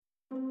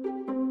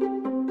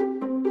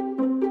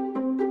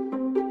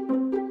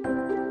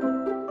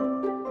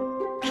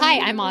Hi,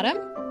 I'm Autumn.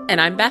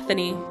 And I'm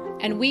Bethany.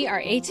 And we are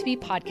A to B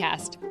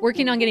Podcast,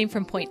 working on getting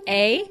from point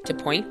A to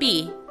point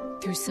B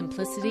through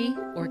simplicity,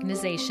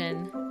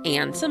 organization,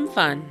 and some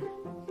fun.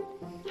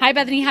 Hi,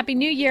 Bethany. Happy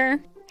New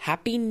Year.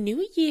 Happy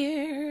New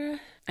Year.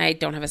 I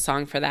don't have a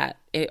song for that.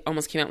 It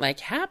almost came out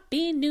like,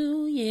 Happy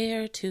New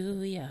Year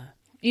to ya.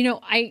 You know,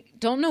 I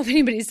don't know if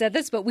anybody said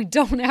this, but we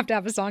don't have to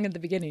have a song at the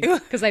beginning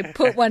because I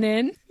put one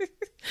in.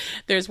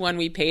 There's one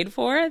we paid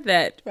for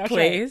that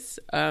plays.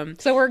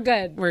 So we're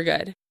good. We're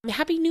good.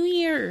 Happy New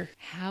Year.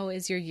 How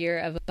is your year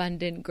of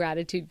abundant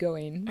gratitude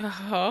going?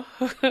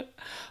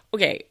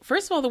 Okay,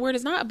 first of all, the word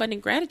is not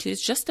abundant gratitude.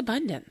 It's just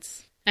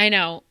abundance. I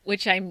know,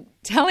 which I'm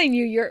telling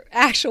you, your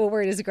actual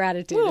word is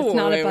gratitude. It's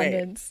not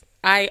abundance.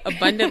 I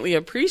abundantly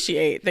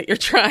appreciate that you're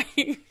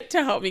trying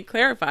to help me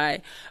clarify.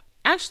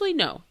 Actually,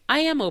 no, I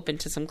am open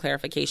to some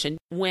clarification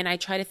when I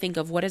try to think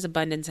of what does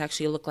abundance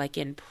actually look like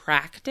in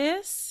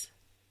practice.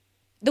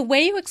 The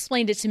way you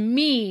explained it to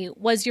me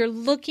was you're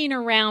looking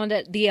around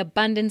at the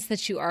abundance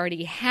that you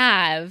already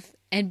have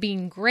and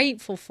being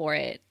grateful for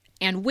it.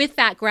 And with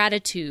that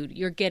gratitude,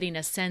 you're getting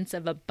a sense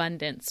of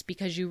abundance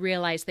because you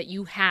realize that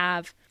you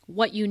have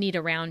what you need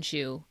around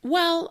you.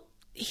 Well,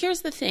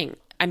 here's the thing.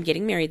 I'm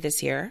getting married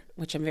this year,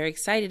 which I'm very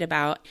excited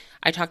about.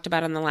 I talked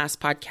about on the last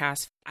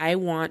podcast. I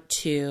want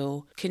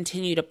to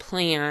continue to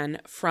plan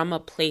from a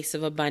place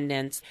of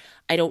abundance.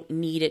 I don't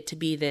need it to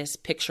be this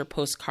picture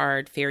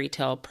postcard, fairy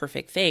tale,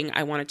 perfect thing.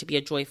 I want it to be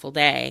a joyful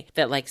day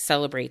that like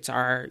celebrates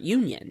our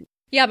union.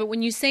 Yeah, but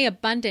when you say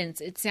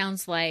abundance, it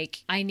sounds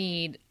like I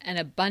need an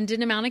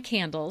abundant amount of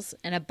candles,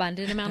 an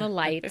abundant amount of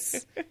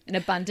lights, an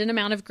abundant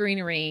amount of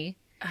greenery.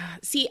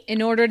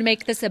 In order to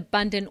make this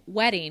abundant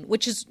wedding,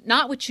 which is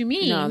not what you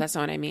mean. No, that's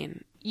not what I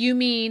mean. You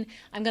mean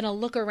I'm going to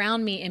look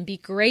around me and be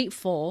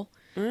grateful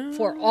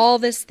for all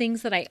these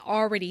things that I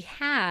already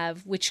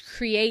have, which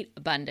create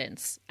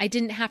abundance. I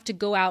didn't have to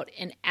go out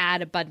and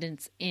add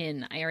abundance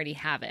in. I already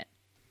have it.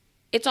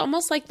 It's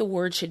almost like the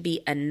word should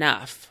be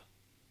enough,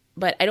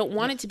 but I don't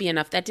want it to be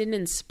enough. That didn't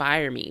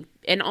inspire me.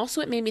 And also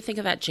it made me think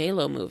of that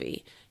J-Lo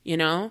movie, you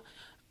know?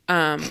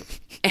 No,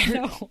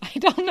 I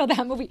don't know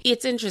that movie.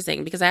 It's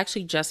interesting because I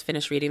actually just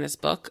finished reading this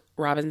book,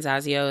 Robin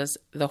Zazzio's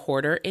The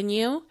Hoarder in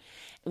You.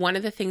 One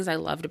of the things I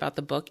loved about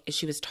the book is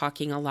she was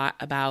talking a lot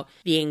about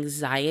the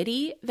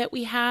anxiety that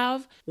we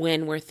have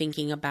when we're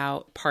thinking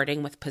about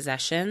parting with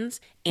possessions.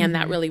 And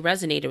that really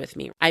resonated with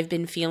me. I've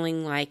been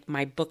feeling like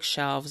my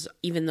bookshelves,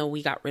 even though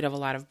we got rid of a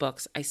lot of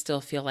books, I still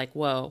feel like,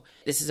 whoa,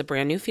 this is a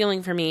brand new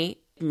feeling for me.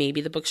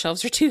 Maybe the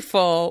bookshelves are too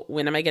full.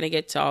 When am I going to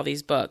get to all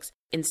these books?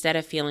 Instead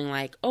of feeling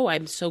like, oh,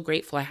 I'm so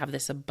grateful I have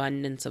this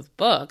abundance of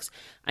books,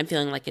 I'm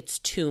feeling like it's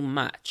too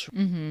much.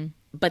 Mm-hmm.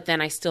 But then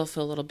I still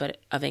feel a little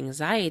bit of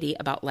anxiety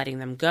about letting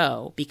them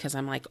go because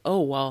I'm like, oh,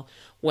 well,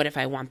 what if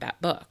I want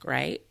that book,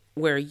 right?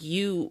 Where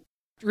you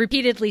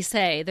repeatedly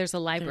say there's a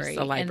library. There's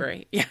a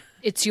library. Yeah.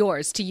 It's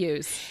yours to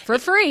use for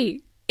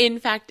free. In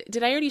fact,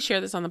 did I already share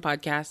this on the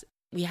podcast?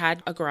 We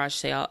had a garage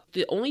sale.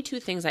 The only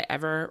two things I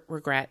ever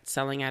regret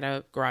selling at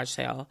a garage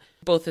sale,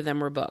 both of them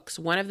were books.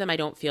 One of them I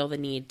don't feel the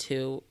need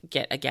to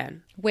get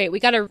again. Wait, we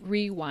got to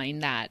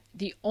rewind that.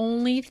 The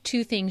only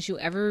two things you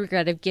ever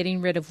regret of getting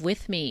rid of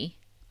with me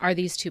are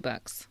these two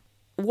books.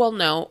 Well,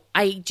 no,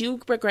 I do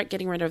regret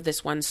getting rid of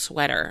this one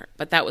sweater,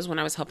 but that was when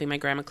I was helping my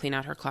grandma clean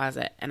out her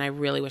closet, and I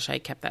really wish I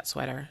had kept that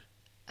sweater.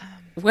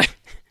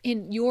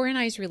 In your and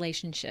I's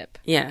relationship,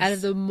 yes, out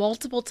of the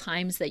multiple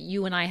times that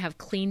you and I have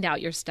cleaned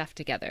out your stuff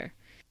together,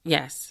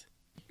 yes,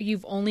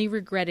 you've only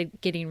regretted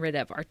getting rid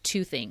of are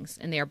two things,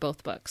 and they are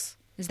both books.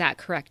 Is that a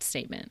correct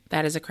statement?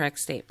 That is a correct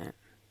statement.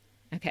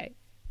 Okay.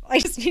 I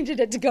just needed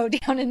it to go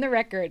down in the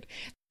record.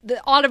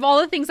 Out of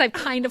all the things I've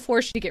kind of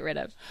forced you to get rid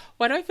of.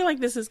 Why do I feel like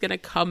this is going to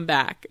come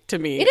back to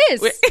me? It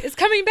is. It's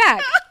coming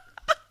back.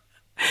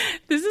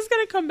 This is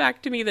going to come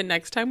back to me the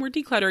next time we're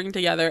decluttering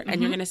together,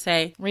 and you're going to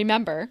say,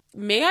 remember.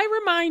 May I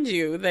remind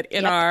you that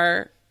in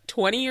our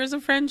 20 years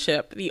of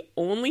friendship, the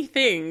only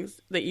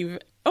things that you've...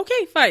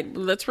 Okay, fine.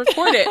 Let's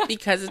record it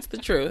because it's the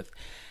truth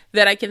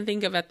that I can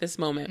think of at this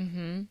moment.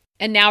 Mm-hmm.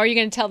 And now are you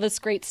going to tell this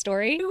great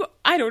story?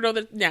 I don't know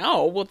that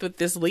now with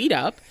this lead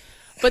up.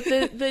 But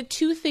the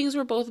two things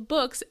were both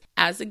books.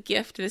 As a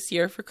gift this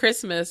year for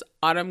Christmas,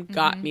 Autumn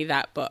got me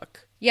that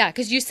book. Yeah,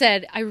 because you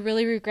said, I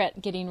really regret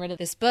getting rid of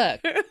this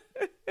book.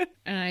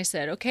 And I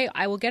said, okay,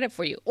 I will get it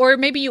for you. Or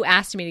maybe you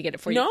asked me to get it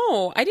for you.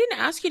 No, I didn't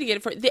ask you to get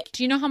it for you.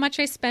 Do you know how much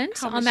I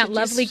spent on that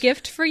lovely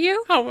gift for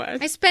you? How much?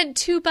 I spent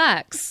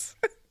 $2.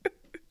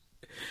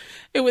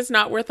 It was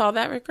not worth all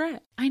that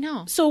regret. I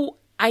know. So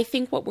I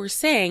think what we're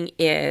saying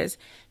is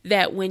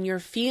that when you're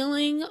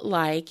feeling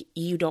like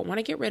you don't want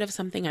to get rid of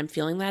something, I'm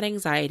feeling that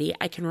anxiety,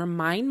 I can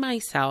remind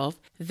myself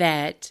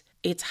that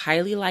it's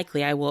highly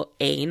likely I will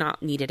A,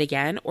 not need it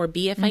again, or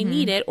B, if I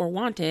need it or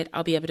want it,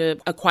 I'll be able to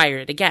acquire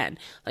it again.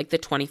 Like the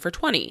 20 for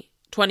 20,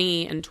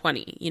 20 and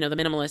 20. You know, the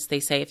minimalists,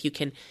 they say if you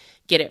can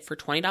get it for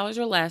 $20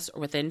 or less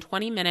or within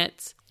 20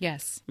 minutes,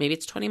 Yes. maybe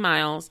it's 20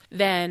 miles,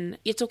 then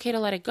it's okay to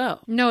let it go.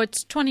 No,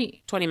 it's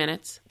 20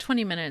 minutes.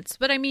 20 minutes.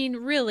 But I mean,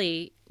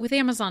 really, with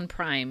Amazon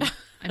Prime,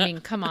 I mean,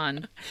 come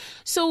on.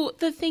 So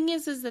the thing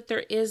is that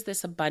there is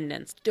this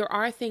abundance. There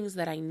are things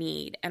that I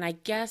need. And I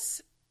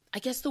guess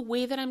the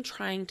way that I'm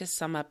trying to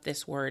sum up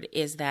this word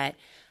is that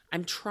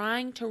I'm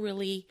trying to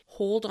really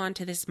hold on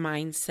to this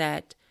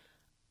mindset.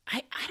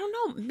 I don't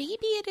know,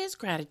 maybe it is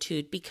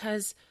gratitude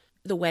because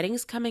the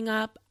wedding's coming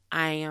up.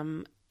 I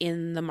am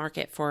in the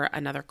market for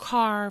another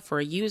car, for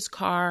a used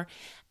car,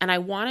 and I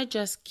want to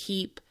just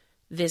keep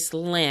this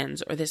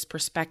lens or this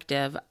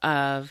perspective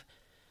of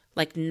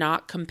like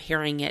not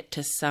comparing it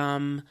to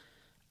some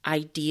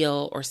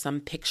ideal or some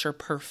picture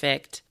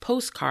perfect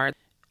postcard.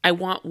 I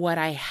want what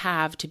I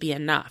have to be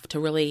enough to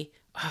really,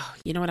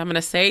 you know what I'm going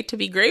to say? To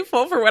be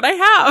grateful for what I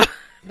have.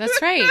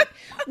 That's right.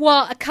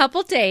 Well, a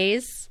couple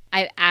days,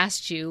 I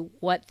asked you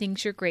what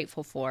things you're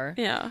grateful for.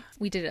 Yeah.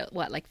 We did it,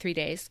 like 3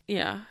 days?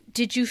 Yeah.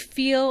 Did you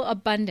feel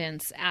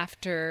abundance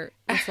after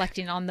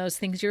reflecting on those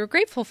things you were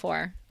grateful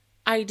for?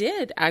 I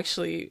did,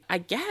 actually. I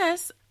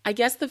guess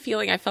the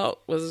feeling I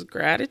felt was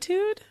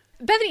gratitude.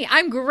 Bethany,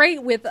 I'm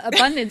great with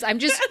abundance. I'm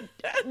just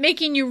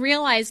making you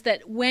realize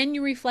that when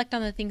you reflect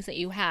on the things that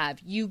you have,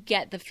 you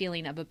get the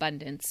feeling of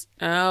abundance.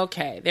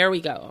 Okay, there we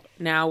go.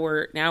 Now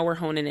we're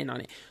honing in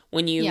on it.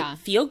 When you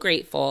feel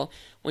grateful,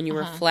 when you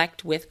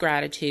reflect with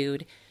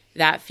gratitude,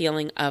 that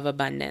feeling of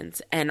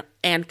abundance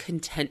and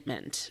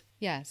contentment.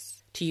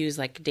 Yes. To use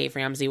like Dave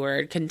Ramsey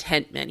word,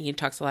 contentment. He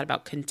talks a lot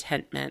about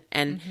contentment.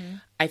 And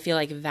I feel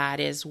like that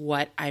is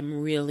what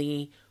I'm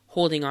really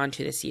holding on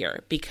to this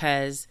year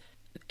because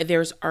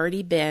there's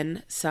already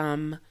been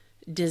some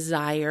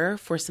desire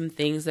for some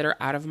things that are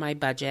out of my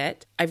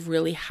budget. I've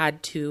really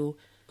had to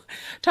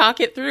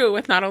talk it through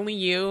with not only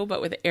you,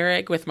 but with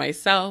Eric, with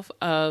myself,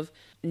 of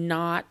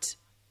not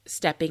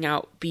stepping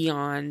out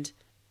beyond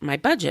my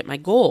budget, my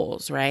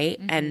goals, right?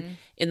 And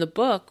in the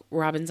book,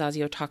 Robin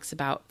Zazio talks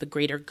about the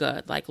greater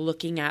good, like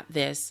looking at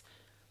this,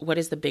 what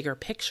is the bigger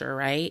picture,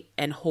 right?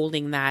 And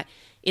holding that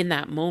in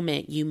that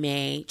moment, you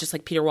may, just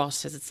like Peter Walsh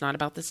says, it's not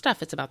about the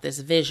stuff, it's about this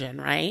vision,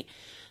 right?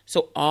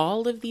 So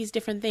all of these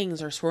different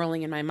things are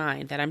swirling in my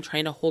mind that I'm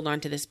trying to hold on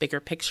to this bigger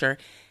picture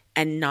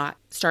and not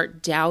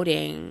start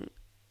doubting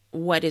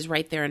what is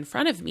right there in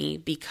front of me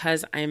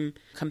because I'm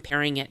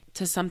comparing it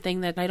to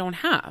something that I don't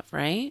have,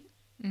 right?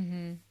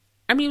 Mm-hmm.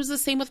 I mean, it was the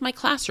same with my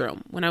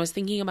classroom. When I was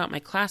thinking about my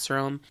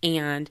classroom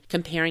and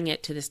comparing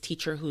it to this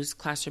teacher whose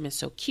classroom is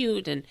so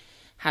cute and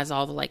has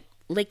all the like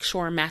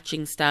lakeshore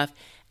matching stuff,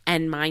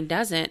 and mine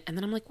doesn't. And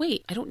then I'm like,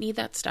 wait, I don't need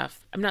that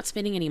stuff. I'm not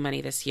spending any money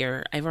this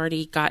year. I've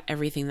already got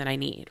everything that I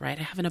need, right?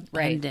 I have an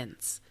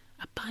abundance.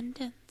 Right.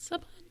 Abundance.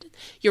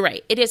 You're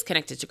right. It is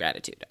connected to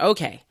gratitude.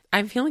 Okay.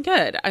 I'm feeling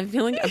good. I'm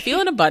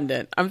feeling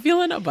abundant. I'm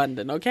feeling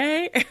abundant,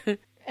 okay?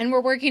 And we're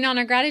working on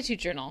a gratitude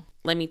journal.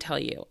 Let me tell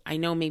you, I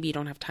know maybe you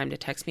don't have time to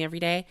text me every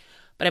day,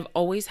 but I've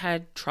always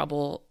had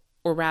trouble,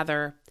 or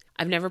rather,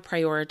 I've never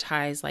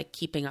prioritized like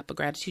keeping up a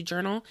gratitude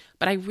journal,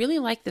 but I really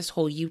like this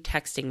whole you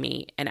texting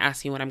me and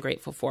asking what I'm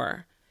grateful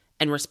for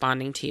and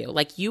responding to you.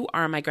 Like you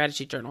are my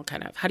gratitude journal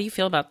kind of. How do you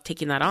feel about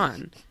taking that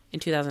on in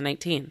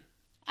 2019?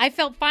 I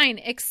felt fine,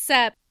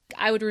 except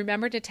I would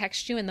remember to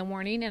text you in the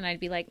morning and I'd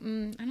be like,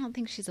 I don't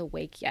think she's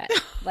awake yet.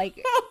 Like,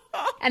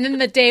 and then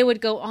the day would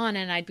go on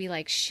and I'd be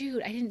like,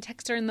 shoot, I didn't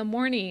text her in the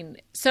morning.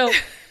 So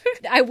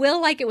I will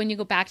like it when you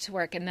go back to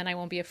work and then I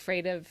won't be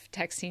afraid of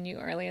texting you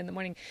early in the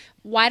morning.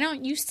 Why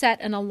don't you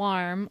set an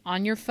alarm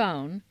on your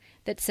phone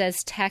that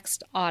says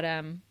text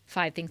Autumn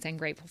 5 things I'm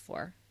grateful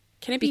for?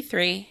 Can it be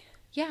 3?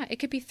 Yeah, it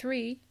could be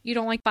 3. You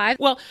don't like 5?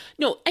 Well,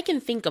 no, I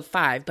can think of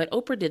 5, but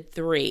Oprah did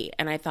 3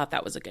 and I thought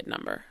that was a good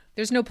number.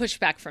 There's no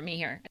pushback from me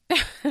here.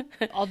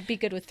 I'll be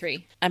good with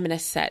 3. I'm going to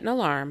set an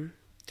alarm,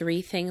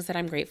 3 things that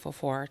I'm grateful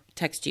for,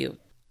 text you.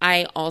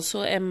 I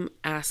also am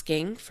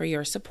asking for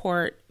your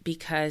support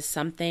because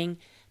something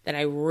that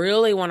I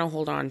really want to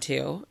hold on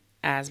to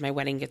as my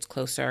wedding gets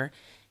closer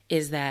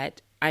is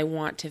that I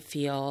want to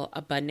feel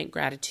abundant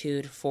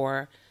gratitude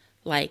for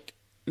like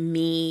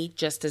me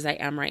just as I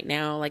am right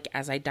now, like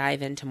as I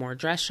dive into more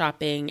dress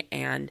shopping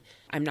and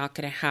I'm not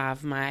going to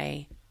have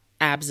my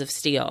abs of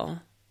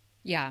steel.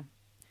 Yeah.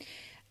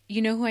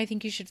 You know who I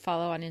think you should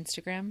follow on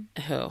Instagram?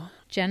 Who?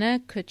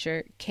 Jenna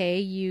Kutcher,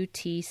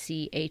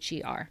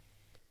 Kutcher.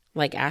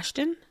 Like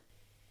Ashton?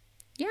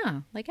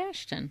 Yeah, like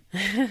Ashton.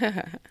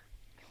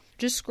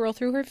 Just scroll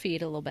through her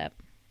feed a little bit.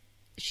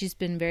 She's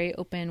been very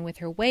open with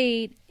her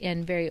weight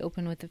and very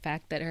open with the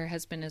fact that her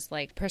husband is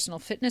like personal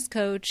fitness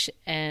coach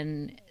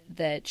and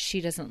that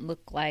she doesn't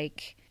look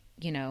like,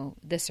 you know,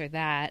 this or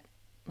that.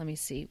 Let me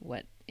see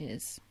what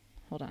is.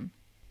 Hold on.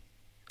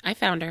 I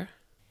found her.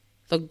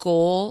 The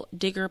Goal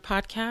Digger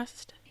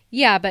podcast?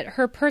 Yeah, but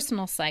her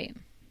personal site.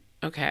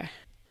 Okay.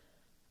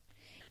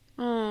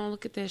 Oh,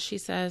 look at this. She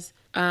says,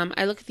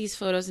 I look at these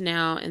photos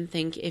now and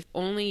think, if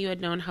only you had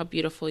known how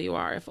beautiful you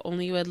are. If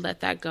only you had let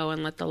that go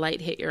and let the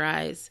light hit your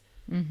eyes.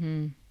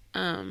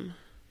 Mm-hmm.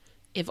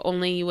 If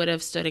only you would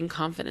have stood in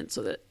confidence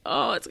with it.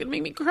 Oh, it's going to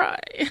make me cry.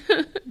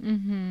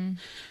 Mm-hmm.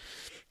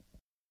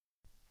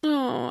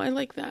 Oh, I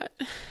like that.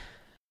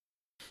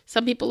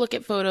 Some people look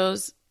at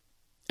photos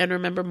and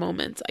remember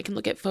moments. I can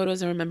look at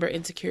photos and remember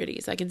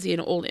insecurities. I can see an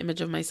old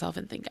image of myself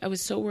and think, I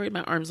was so worried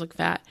my arms looked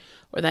fat,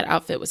 or that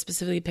outfit was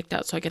specifically picked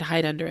out so I could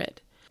hide under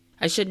it.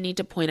 I shouldn't need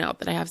to point out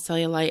that I have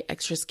cellulite,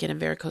 extra skin, and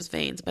varicose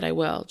veins, but I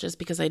will, just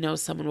because I know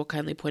someone will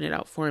kindly point it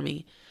out for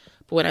me.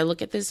 But when I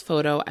look at this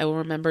photo, I will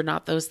remember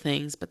not those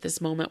things, but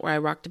this moment where I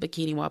rocked a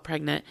bikini while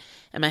pregnant,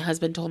 and my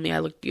husband told me I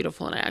looked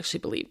beautiful, and I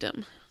actually believed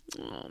him.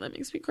 Oh, that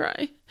makes me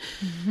cry.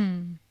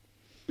 Mm-hmm.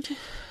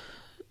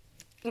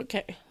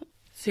 Okay.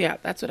 So yeah,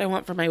 that's what I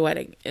want for my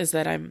wedding, is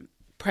that I'm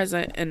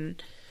present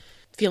and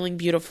feeling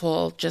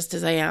beautiful just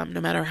as I am,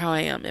 no matter how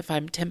I am. If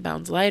I'm 10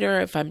 pounds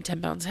lighter, if I'm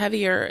 10 pounds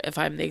heavier, if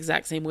I'm the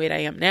exact same weight I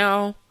am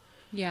now.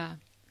 Yeah.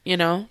 You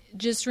know?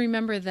 Just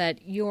remember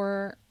that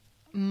your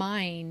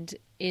mind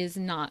is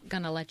not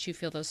going to let you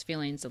feel those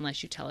feelings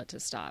unless you tell it to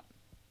stop.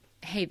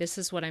 Hey, this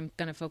is what I'm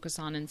going to focus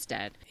on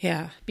instead.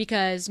 Yeah.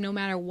 Because no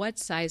matter what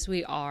size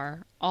we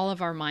are, all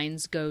of our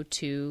minds go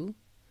to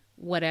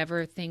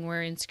whatever thing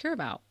we're insecure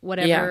about,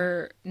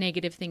 whatever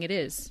negative thing it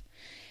is.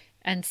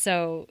 And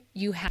so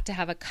you have to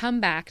have a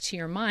comeback to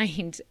your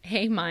mind.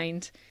 Hey,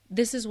 mind,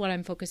 this is what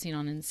I'm focusing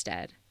on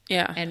instead.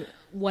 Yeah. And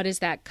what is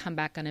that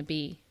comeback going to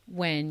be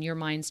when your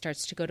mind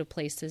starts to go to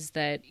places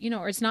that,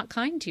 or it's not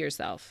kind to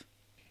yourself?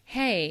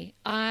 Hey,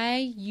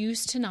 I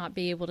used to not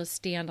be able to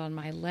stand on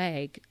my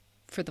leg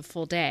for the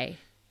full day,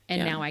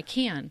 and now I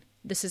can.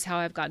 This is how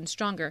I've gotten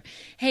stronger.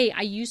 Hey,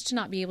 I used to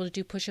not be able to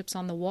do push-ups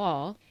on the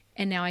wall,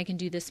 and now I can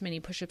do this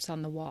many push-ups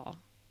on the wall.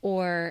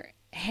 Or,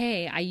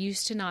 hey, I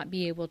used to not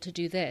be able to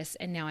do this,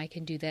 and now I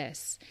can do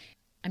this.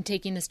 I'm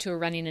taking this to a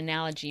running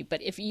analogy,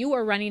 but if you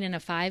are running in a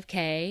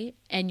 5K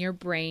and your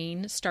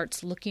brain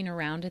starts looking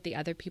around at the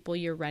other people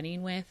you're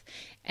running with,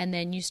 and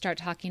then you start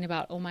talking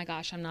about, oh my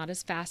gosh, I'm not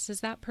as fast as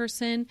that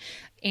person,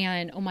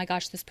 and oh my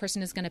gosh, this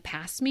person is going to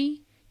pass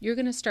me, you're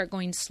going to start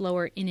going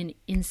slower in an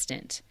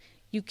instant.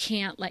 You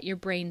can't let your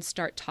brain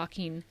start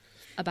talking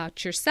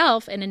about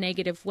yourself in a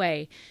negative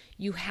way.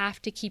 You have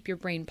to keep your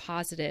brain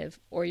positive,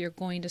 or you're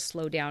going to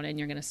slow down and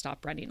you're going to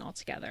stop running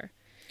altogether.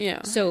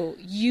 Yeah. So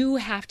you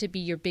have to be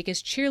your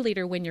biggest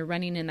cheerleader when you're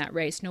running in that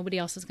race. Nobody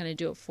else is going to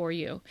do it for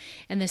you.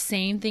 And the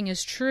same thing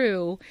is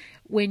true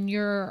when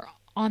you're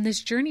on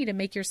this journey to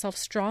make yourself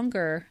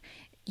stronger.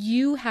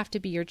 You have to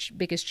be your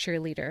biggest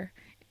cheerleader.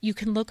 You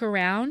can look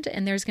around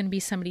and there's going to be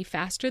somebody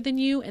faster than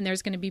you, and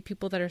there's going to be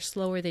people that are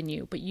slower than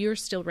you, but you're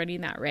still running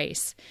that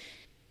race.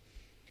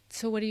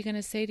 So what are you going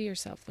to say to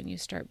yourself when you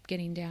start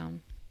getting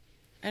down?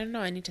 I don't know.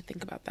 I need to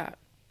think about that.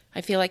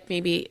 I feel like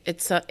maybe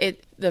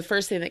the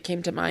first thing that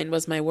came to mind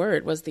was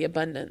the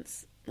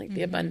abundance, like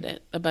the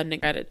abundant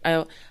gratitude.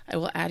 I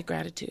will add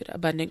gratitude,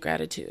 abundant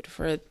gratitude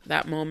for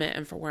that moment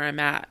and for where I'm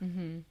at.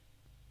 Mm-hmm.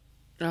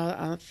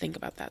 I'll think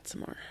about that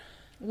some more.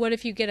 What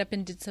if you get up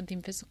and did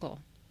something physical?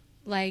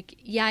 Like,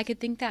 yeah, I could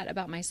think that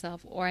about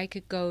myself, or I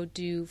could go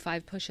do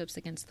 5 push-ups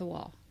against the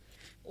wall,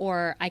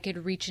 or I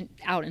could reach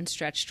out and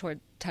stretch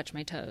touch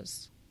my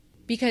toes.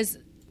 Because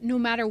no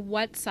matter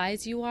what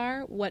size you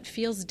are, what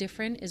feels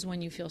different is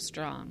when you feel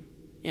strong.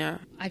 Yeah.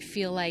 I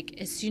feel like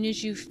as soon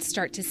as you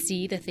start to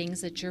see the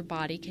things that your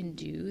body can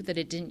do that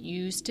it didn't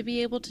used to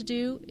be able to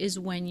do is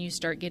when you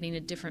start getting a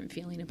different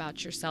feeling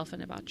about yourself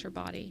and about your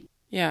body.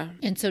 Yeah.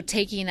 And so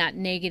taking that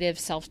negative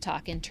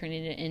self-talk and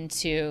turning it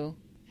into,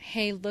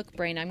 hey, look,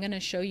 brain, I'm going to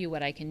show you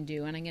what I can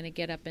do, and I'm going to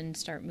get up and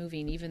start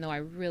moving. Even though I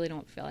really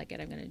don't feel like it,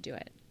 I'm going to do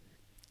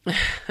it.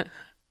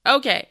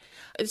 Okay.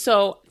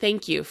 So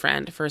thank you,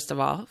 friend, first of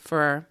all,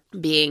 for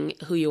being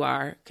who you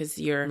are, because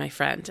you're my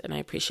friend, and I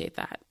appreciate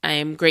that. I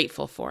am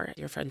grateful for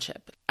your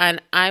friendship.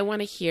 And I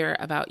want to hear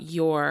about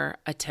your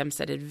attempts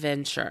at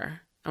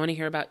adventure. I want to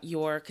hear about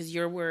because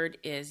your word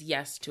is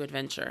yes to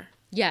adventure.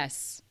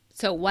 Yes.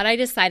 So what I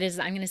decided is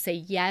I'm going to say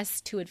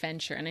yes to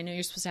adventure. And I know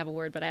you're supposed to have a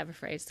word, but I have a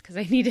phrase because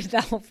I needed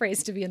that whole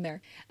phrase to be in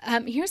there.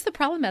 Here's the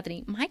problem,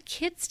 Bethany. My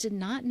kids did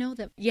not know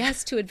that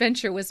yes to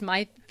adventure was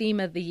my theme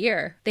of the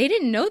year. They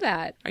didn't know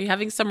that. Are you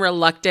having some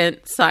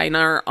reluctant sign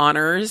our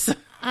honors?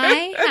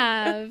 I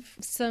have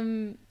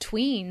some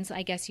tweens,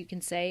 I guess you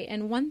can say.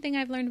 And one thing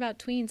I've learned about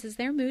tweens is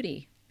they're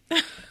moody.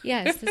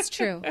 Yes, that's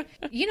true.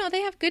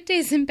 They have good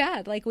days and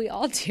bad, like we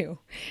all do.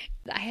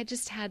 I had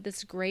just had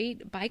this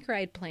great bike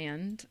ride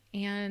planned,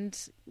 and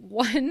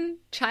one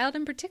child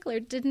in particular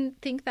didn't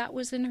think that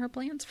was in her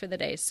plans for the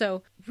day.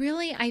 So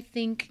really, I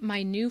think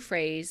my new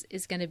phrase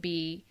is going to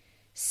be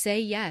say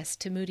yes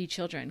to moody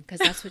children, because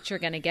that's what you're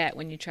going to get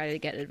when you try to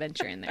get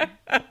adventure in there.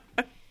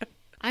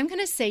 I'm going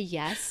to say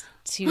yes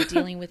to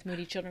dealing with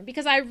moody children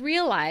because I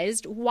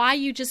realized why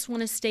you just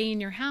want to stay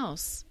in your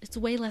house. It's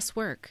way less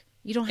work.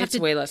 It's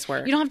way less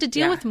work. You don't have to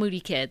deal with moody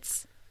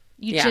kids.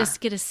 You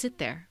just get to sit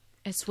there.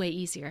 It's way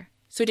easier.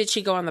 So did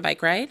she go on the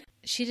bike ride?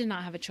 She did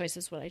not have a choice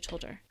is what I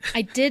told her.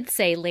 I did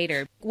say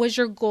later, was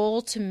your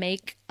goal to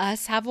make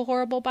us have a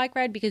horrible bike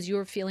ride because you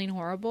were feeling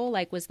horrible?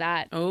 Like, was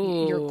that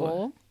your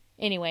goal?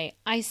 Anyway,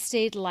 I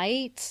stayed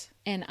light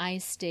and I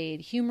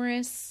stayed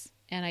humorous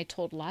and I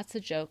told lots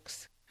of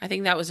jokes. I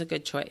think that was a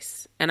good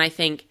choice. And I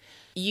think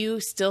you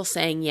still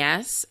saying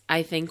yes,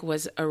 I think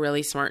was a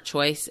really smart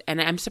choice.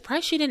 And I'm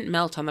surprised she didn't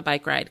melt on the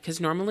bike ride,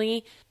 because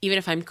normally, even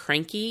if I'm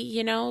cranky,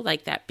 you know,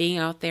 like that being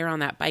out there on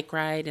that bike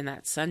ride and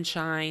that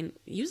sunshine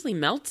usually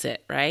melts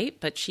it, right?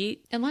 But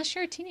she... Unless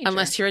you're a teenager.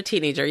 Unless you're a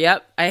teenager,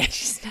 yep.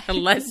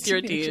 Unless you're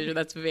a teenager,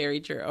 that's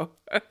very true.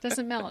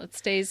 Doesn't melt. It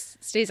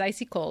stays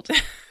icy cold.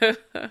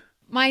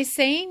 My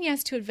saying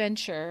yes to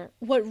adventure,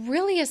 what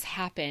really has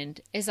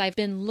happened is I've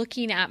been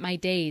looking at my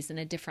days in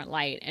a different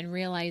light and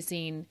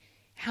realizing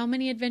how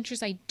many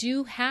adventures I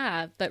do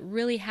have, but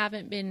really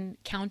haven't been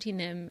counting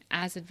them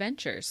as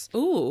adventures.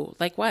 Ooh,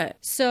 like what?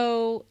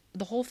 So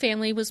the whole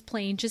family was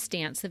playing Just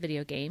Dance, the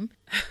video game.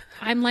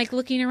 I'm like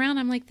looking around.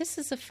 I'm like, this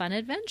is a fun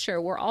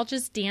adventure. We're all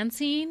just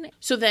dancing.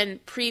 So then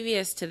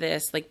previous to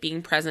this, like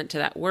being present to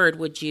that word,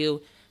 would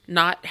you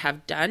not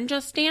have done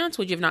Just Dance?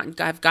 Would you have not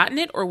have gotten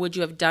it? Or would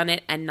you have done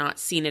it and not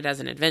seen it as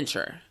an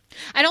adventure?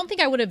 I don't think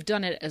I would have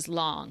done it as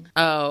long.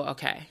 Oh,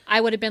 okay.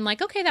 I would have been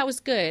like, okay, that was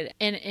good.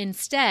 And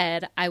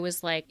instead, I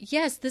was like,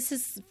 yes, this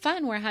is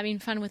fun. We're having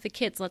fun with the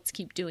kids. Let's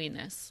keep doing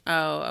this.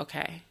 Oh,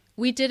 okay.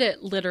 We did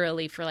it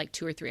literally for like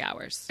 2 or 3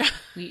 hours.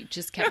 We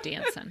just kept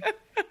dancing.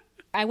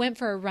 I went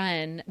for a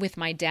run with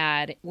my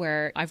dad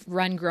where I've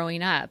run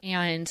growing up,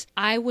 and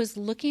I was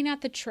looking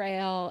at the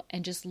trail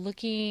and just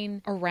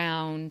looking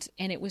around,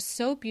 and it was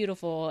so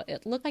beautiful.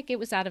 It looked like it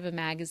was out of a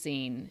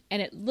magazine,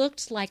 and it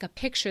looked like a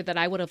picture that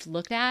I would have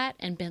looked at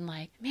and been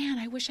like, man,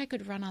 I wish I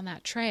could run on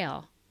that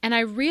trail. And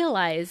I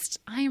realized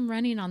I am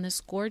running on this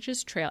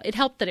gorgeous trail. It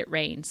helped that it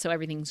rained, so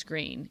everything's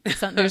green.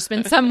 There's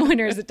been some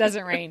winters it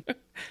doesn't rain.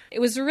 It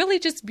was really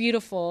just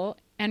beautiful,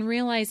 and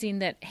realizing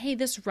that, hey,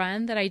 this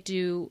run that I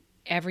do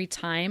every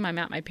time I'm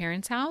at my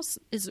parents' house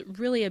is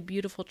really a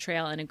beautiful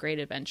trail and a great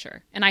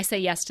adventure. And I say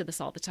yes to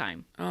this all the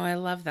time. Oh, I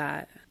love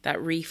that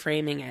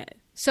reframing it.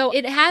 So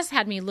it has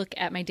had me look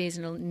at my days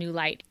in a new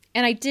light.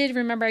 And I did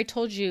remember I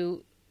told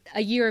you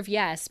A Year of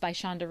Yes by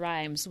Shonda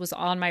Rhimes was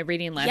on my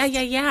reading list.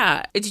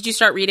 Yeah. Did you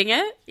start reading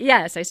it?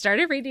 Yes, I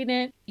started reading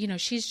it. You know,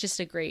 she's just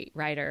a great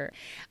writer.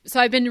 So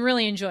I've been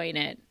really enjoying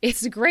it.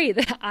 It's great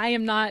that I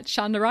am not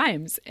Shonda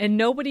Rhimes and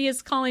nobody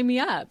is calling me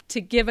up to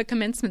give a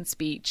commencement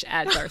speech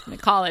at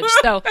Dartmouth College.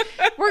 So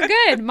we're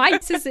good. My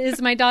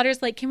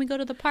daughter's like, can we go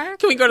to the park?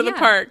 Can we go to the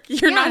park?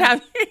 You're not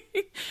having...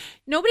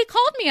 Nobody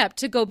called me up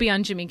to go be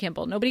on Jimmy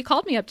Kimmel. Nobody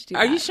called me up to do that.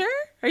 Are you sure?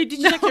 Did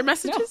you check your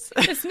messages?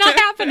 No, it's not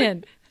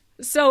happening.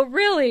 So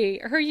really,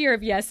 her Year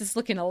of Yes is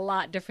looking a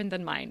lot different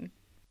than mine.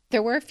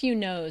 There were a few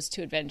no's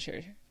to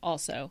adventure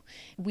also.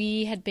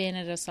 We had been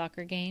at a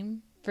soccer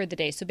game for the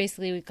day. So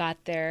basically we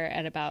got there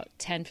at about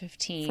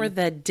 10:15. For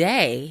the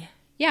day?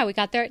 Yeah, we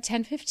got there at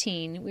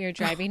 10:15. We were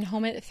driving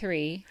home at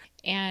 3,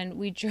 and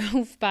we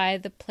drove by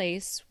the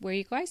place where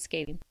you go ice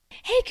skating.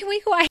 Hey, can we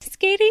go ice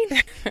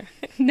skating?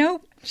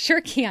 Nope,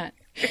 sure can't.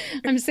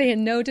 I'm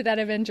saying no to that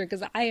adventure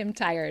because I am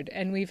tired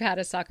and we've had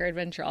a soccer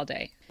adventure all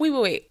day.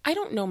 Wait. I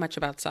don't know much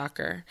about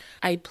soccer.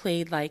 I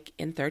played like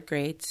in 3rd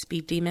grade,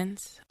 Speed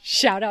Demons.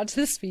 Shout out to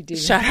the Speed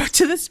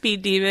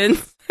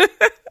Demons.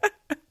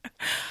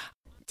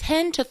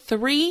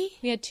 10-3?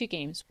 We had 2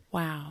 games.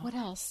 Wow. What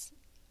else?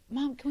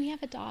 Mom, can we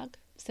have a dog?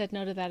 Said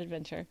no to that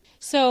adventure.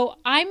 So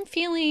I'm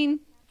feeling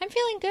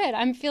good.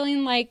 I'm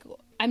feeling like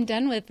I'm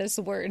done with this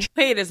word.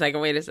 Wait a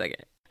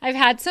second. I've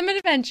had some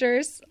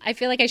adventures. I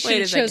feel like I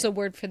should have chose a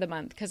word for the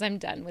month because I'm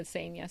done with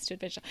saying yes to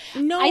adventure.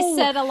 No. I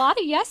said a lot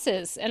of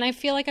yeses, and I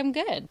feel like I'm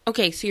good.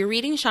 Okay, so you're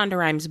reading Shonda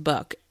Rhimes'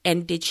 book,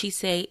 and did she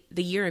say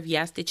The Year of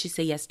Yes? Did she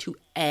say yes to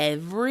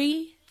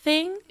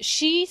everything?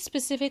 She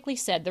specifically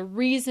said the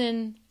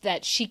reason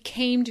that she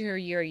came to her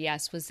Year of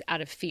Yes was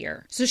out of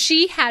fear. So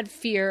she had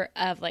fear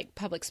of like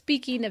public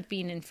speaking, of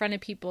being in front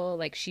of people.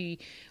 Like she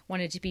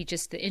wanted to be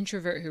just the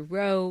introvert who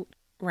wrote.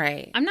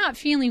 Right. I'm not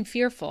feeling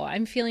fearful.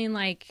 I'm feeling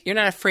like... You're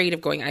not afraid of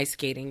going ice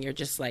skating. You're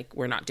just like,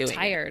 we're not doing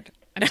it.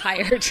 I'm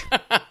tired.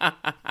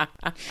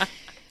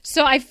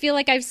 So I feel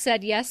like I've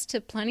said yes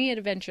to plenty of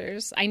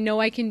adventures. I know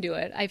I can do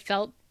it. I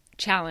felt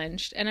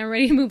challenged, and I'm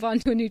ready to move on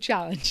to a new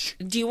challenge.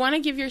 Do you want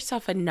to give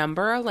yourself a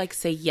number? Like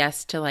say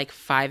yes to like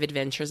 5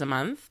 adventures a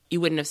month?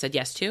 You wouldn't have said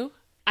yes to?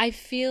 I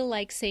feel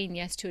like saying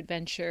yes to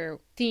adventure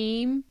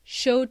theme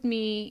showed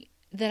me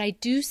that I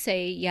do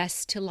say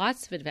yes to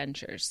lots of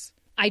adventures.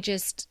 I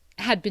just...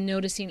 had been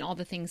noticing all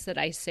the things that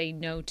I say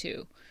no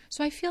to.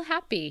 So I feel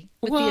happy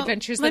with the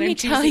adventures that I'm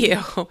choosing. Let me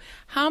tell you,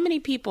 how many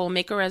people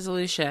make a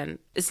resolution?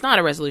 It's not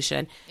a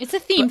resolution. It's a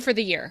theme for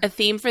the year. A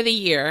theme for the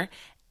year.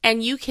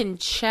 And you can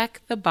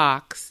check the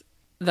box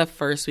the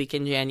first week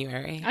in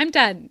January. I'm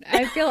done.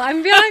 I'm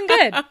feeling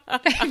good.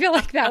 I feel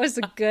like that was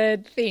a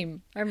good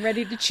theme. I'm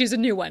ready to choose a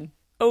new one.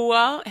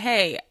 Well,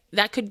 hey,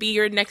 that could be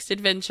your next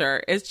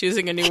adventure, is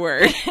choosing a new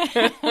word.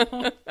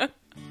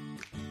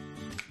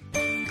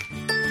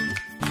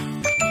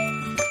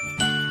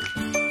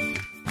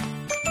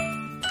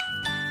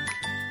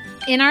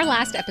 In our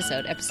last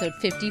episode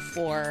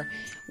 54,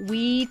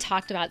 we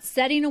talked about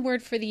setting a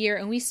word for the year,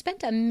 and we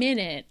spent a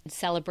minute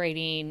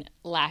celebrating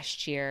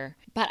last year.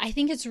 But I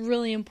think it's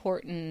really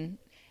important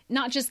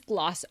not just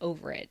gloss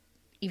over it.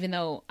 even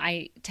though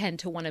I tend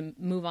to want to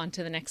move on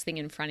to the next thing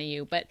in front of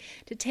you, but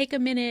to take a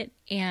minute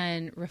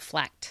and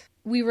reflect.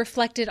 We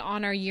reflected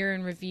on our year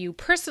in review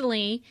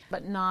personally,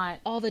 but not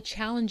all the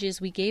challenges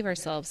we gave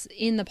ourselves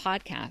in the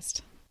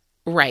podcast.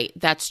 Right.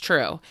 That's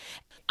true.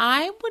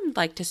 I would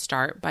like to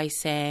start by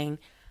saying,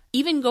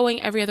 even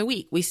going every other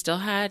week, we still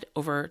had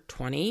over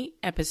 20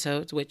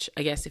 episodes, which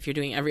I guess if you're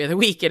doing every other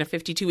week in a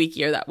 52-week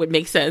year, that would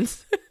make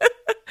sense.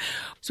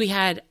 So we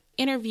had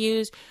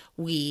interviews,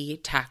 we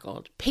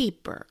tackled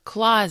paper,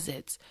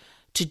 closets,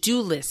 to-do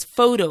lists,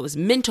 photos,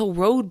 mental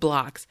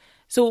roadblocks.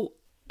 So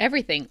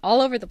everything,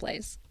 all over the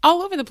place.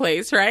 All over the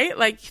place, right?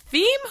 Like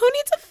theme? Who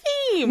needs a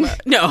theme?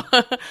 No.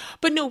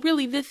 But no,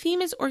 really, the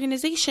theme is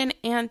organization.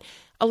 And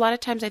a lot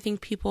of times I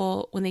think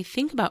people, when they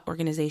think about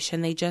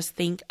organization, they just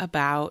think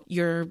about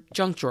your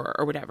junk drawer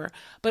or whatever.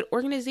 But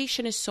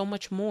organization is so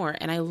much more.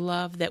 And I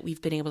love that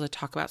we've been able to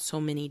talk about so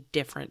many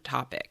different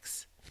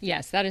topics.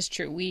 Yes, that is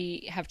true.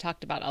 We have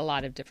talked about a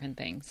lot of different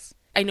things.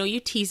 I know you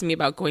tease me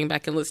about going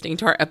back and listening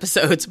to our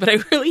episodes, but I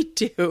really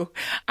do.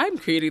 I'm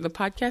creating the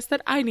podcast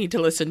that I need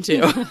to listen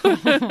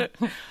to.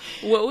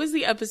 What was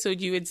the episode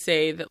you would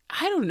say that,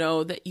 I don't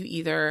know, that you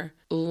either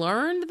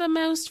learned the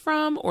most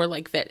from or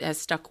like that has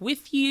stuck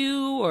with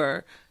you,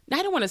 or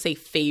I don't want to say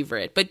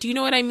favorite, but do you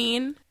know what I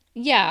mean?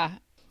 Yeah.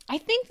 I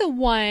think the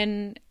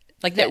one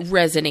like that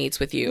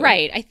resonates with you.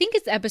 Right. I think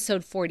it's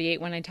episode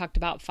 48 when I talked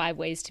about 5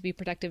 ways to be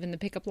productive in the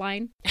pickup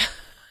line.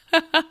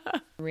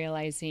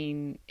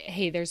 Realizing,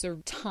 hey, there's a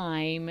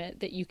time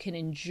that you can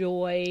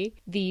enjoy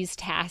these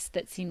tasks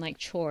that seem like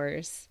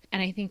chores.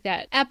 And I think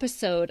that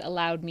episode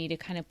allowed me to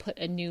kind of put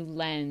a new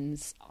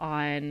lens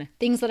on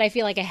things that I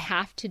feel like I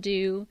have to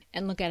do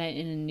and look at it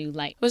in a new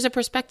light. It was a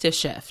perspective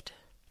shift.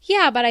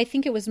 Yeah, but I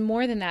think it was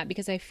more than that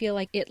because I feel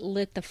like it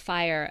lit the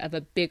fire of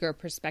a bigger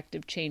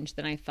perspective change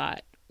than I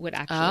thought would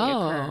actually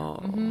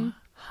occur. Mm-hmm.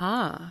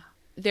 Huh.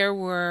 There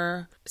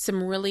were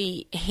some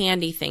really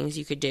handy things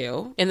you could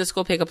do in the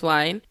school pickup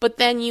line. But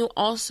then you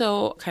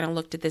also kind of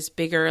looked at this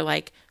bigger,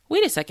 like,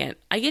 wait a second,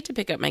 I get to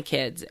pick up my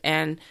kids.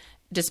 And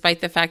despite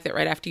the fact that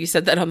right after you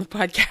said that on the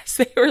podcast,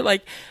 they were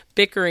like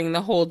bickering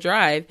the whole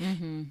drive.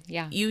 Mm-hmm.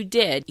 Yeah. You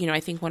did. You know, I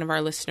think one of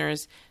our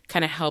listeners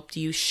kind of helped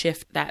you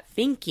shift that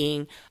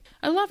thinking.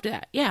 I loved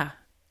that. Yeah.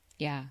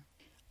 Yeah.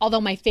 Although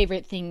my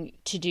favorite thing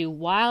to do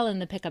while in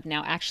the pickup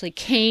now actually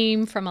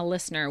came from a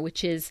listener,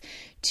 which is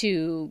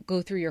to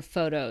go through your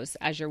photos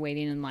as you're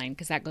waiting in line,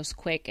 because that goes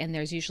quick and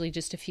there's usually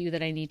just a few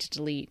that I need to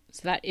delete.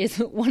 So that is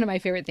one of my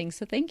favorite things.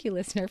 So thank you,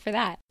 listener, for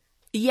that.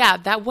 Yeah,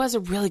 that was a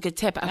really good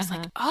tip. I was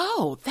like,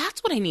 oh,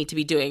 that's what I need to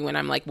be doing when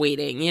I'm like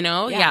waiting, you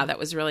know? Yeah, that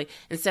was really,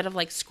 instead of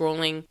like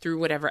scrolling through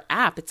whatever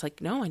app, it's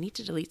like, no, I need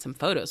to delete some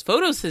photos.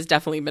 Photos has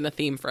definitely been a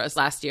theme for us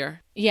last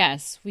year.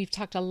 Yes, we've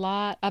talked a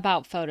lot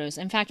about photos.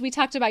 In fact, we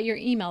talked about your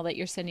email that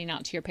you're sending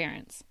out to your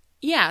parents.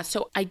 Yeah,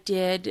 so I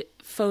did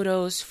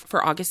photos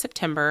for August,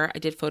 September. I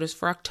did photos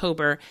for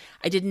October.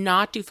 I did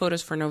not do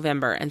photos for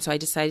November. And so I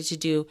decided to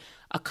do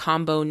a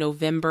combo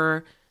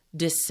November,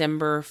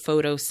 December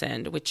photo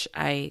send, which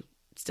I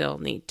still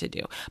need to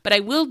do. But I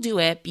will do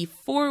it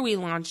before we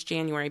launch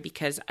January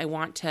because I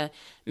want to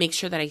make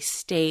sure that I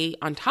stay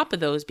on top of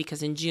those,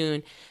 because in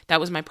June, that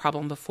was my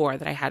problem before,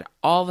 that I had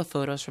all the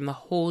photos from the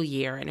whole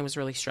year and it was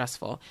really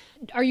stressful.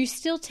 Are you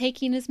still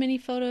taking as many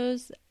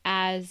photos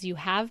as you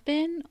have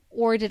been,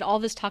 or did all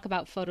this talk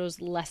about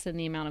photos lessen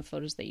the amount of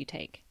photos that you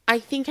take? I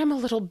think I'm a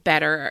little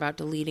better about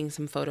deleting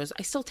some photos.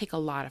 I still take a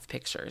lot of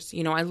pictures.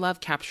 You know, I love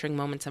capturing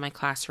moments in my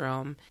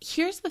classroom.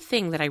 Here's the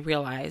thing that I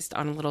realized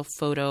on a little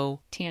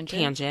photo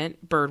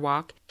tangent,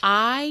 birdwalk.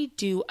 I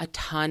do a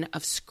ton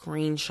of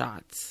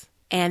screenshots.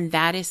 And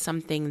that is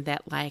something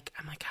that like,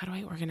 I'm like, how do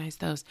I organize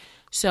those?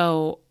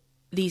 So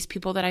these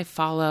people that I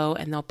follow,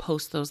 and they'll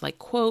post those like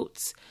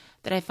quotes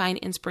that I find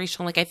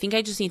inspirational. Like, I think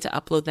I just need to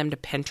upload them to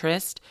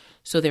Pinterest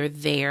so they're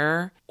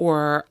there.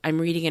 Or I'm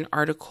reading an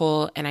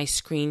article and I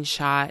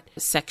screenshot a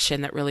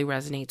section that really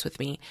resonates with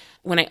me.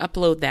 When I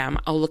upload them,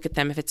 I'll look at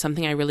them if it's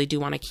something I really do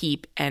want to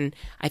keep and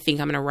I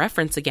think I'm going to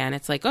reference again.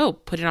 It's like, oh,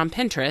 put it on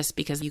Pinterest,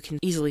 because you can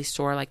easily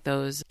store like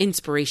those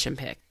inspiration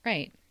pics.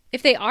 Right.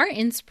 If they are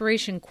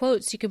inspiration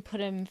quotes, you can put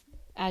them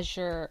as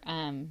your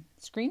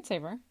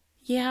screensaver.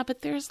 Yeah,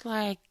 but there's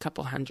like a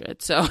couple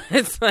hundred. So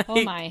it's like...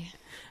 Oh, my.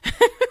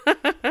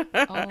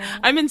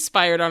 I'm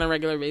inspired on a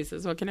regular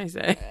basis. What can I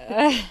say?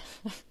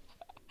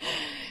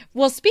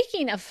 Well,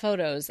 speaking of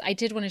photos, I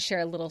did want to share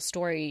a little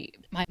story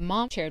my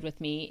mom shared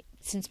with me.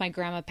 Since my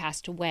grandma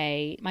passed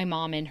away, my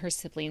mom and her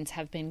siblings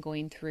have been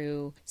going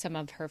through some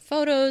of her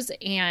photos,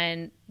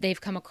 and they've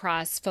come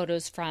across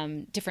photos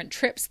from different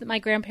trips that my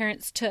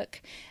grandparents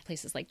took,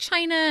 places like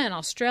China and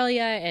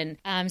Australia,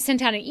 and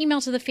sent out an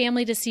email to the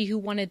family to see who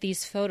wanted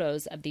these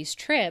photos of these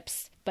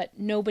trips. but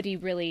nobody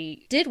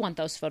really did want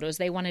those photos.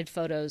 They wanted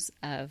photos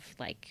of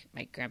like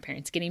my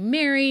grandparents getting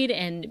married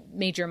and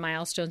major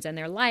milestones in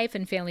their life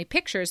and family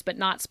pictures, but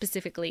not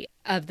specifically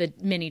of the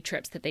many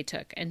trips that they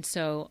took. And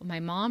so my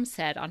mom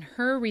said on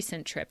her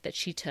recent trip that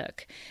she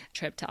took,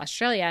 trip to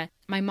Australia,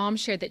 my mom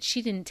shared that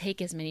she didn't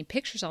take as many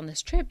pictures on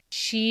this trip.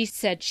 She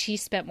said she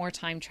spent more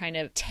time trying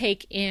to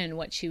take in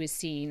what she was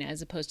seeing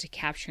as opposed to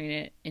capturing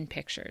it in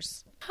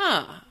pictures.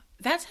 Huh.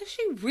 That's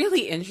actually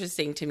really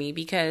interesting to me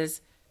because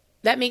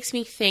that makes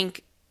me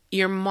think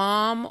your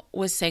mom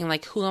was saying,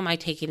 like, who am I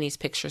taking these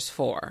pictures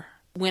for?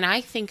 When I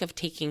think of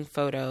taking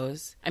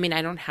photos, I mean,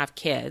 I don't have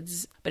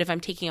kids, but if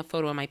I'm taking a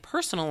photo in my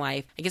personal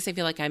life, I guess I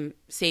feel like I'm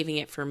saving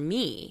it for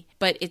me.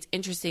 But it's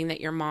interesting that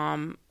your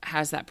mom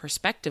has that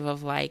perspective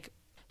of like,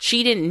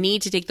 she didn't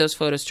need to take those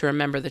photos to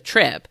remember the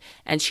trip,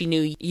 and she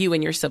knew you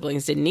and your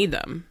siblings didn't need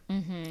them.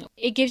 Mm-hmm.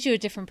 It gives you a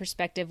different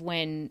perspective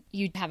when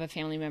you have a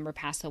family member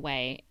pass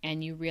away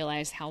and you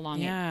realize how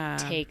long it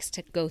takes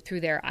to go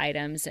through their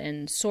items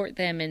and sort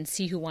them and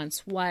see who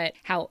wants what,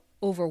 how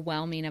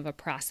overwhelming of a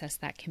process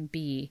that can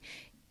be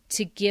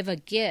to give a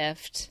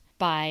gift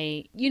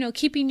by,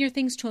 keeping your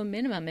things to a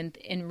minimum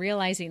and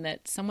realizing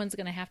that someone's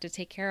going to have to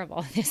take care of all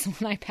of this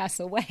when I pass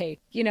away.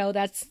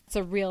 That's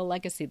a real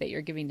legacy that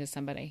you're giving to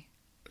somebody.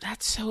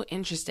 That's so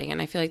interesting.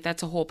 And I feel like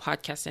that's a whole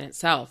podcast in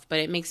itself. But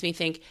it makes me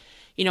think,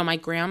 my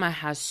grandma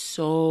has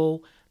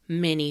so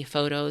many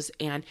photos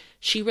and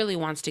she really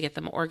wants to get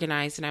them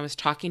organized. And I was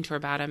talking to her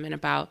about them and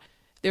about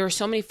there are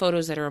so many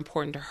photos that are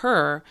important to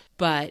her.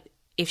 But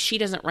if she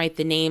doesn't write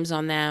the names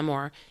on them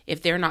or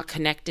if they're not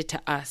connected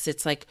to us,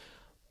 it's like,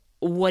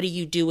 what do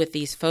you do with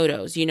these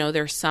photos?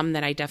 There's some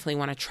that I definitely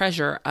want to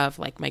treasure of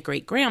like my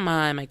great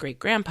grandma and my great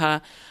grandpa,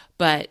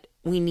 but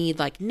we need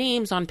like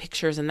names on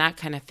pictures and that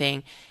kind of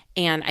thing.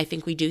 And I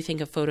think we do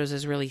think of photos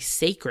as really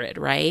sacred,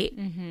 right?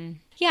 Mm-hmm.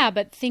 Yeah,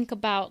 but think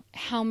about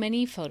how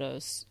many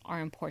photos are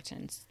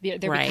important. There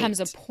becomes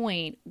a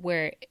point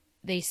where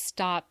they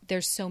stop.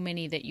 There's so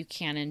many that you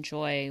can't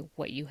enjoy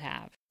what you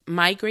have.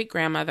 My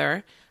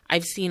great-grandmother,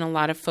 I've seen a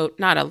lot of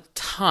not a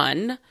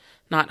ton,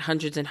 not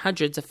hundreds and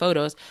hundreds of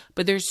photos,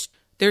 but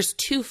there's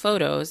two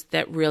photos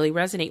that really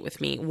resonate with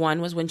me.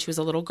 One was when she was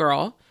a little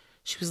girl.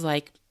 She was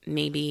like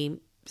maybe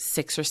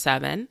 6 or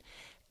 7.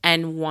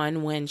 And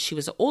one when she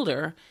was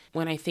older.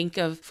 When I think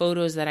of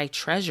photos that I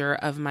treasure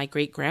of my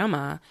great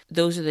grandma,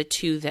 those are the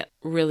two that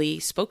really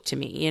spoke to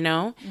me,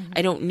 Mm-hmm.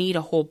 I don't need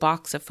a whole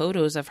box of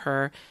photos of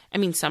her. I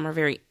mean, some are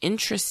very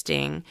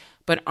interesting,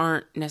 but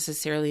aren't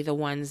necessarily the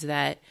ones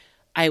that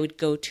I would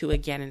go to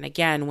again and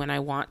again when I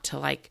want to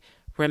like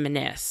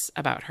reminisce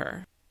about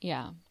her.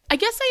 Yeah. I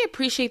guess I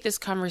appreciate this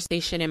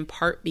conversation in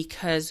part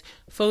because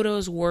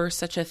photos were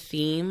such a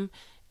theme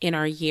in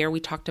our year. We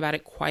talked about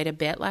it quite a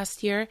bit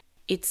last year.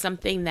 It's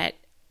something that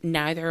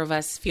neither of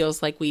us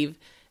feels like we've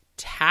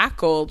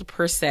tackled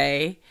per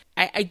se.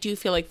 I do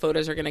feel like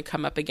photos are going to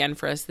come up again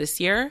for us this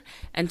year.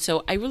 And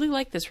so I really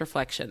like this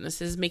reflection.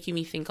 This is making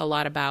me think a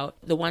lot about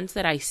the ones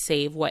that I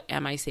save. What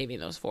am I saving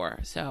those for?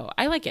 So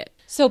I like it.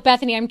 So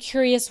Bethany, I'm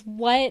curious,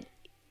 what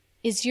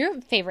is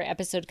your favorite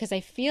episode? Because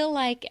I feel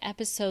like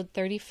episode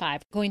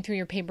 35, going through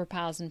your paper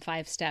piles in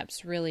 5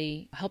 steps,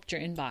 really helped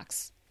your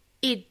inbox.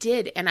 It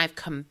did, and I've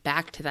come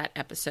back to that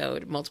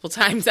episode multiple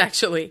times,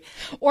 actually.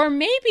 Or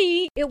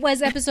maybe it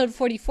was episode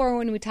 44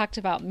 when we talked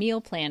about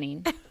meal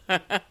planning.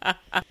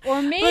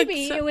 Or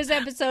maybe it was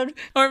episode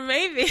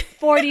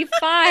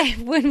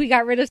 45 when we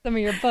got rid of some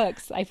of your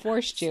books. I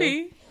forced you.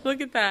 See?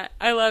 Look at that.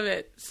 I love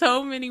it.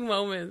 So many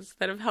moments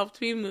that have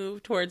helped me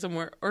move towards a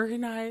more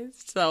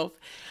organized self.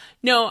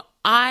 No,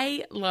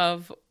 I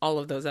love all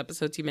of those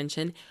episodes you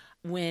mentioned.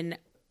 When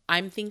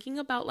I'm thinking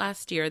about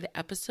last year, the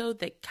episode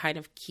that kind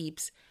of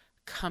keeps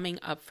coming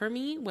up for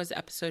me was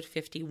episode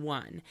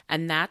 51.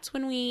 And that's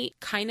when we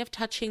kind of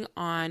touching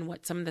on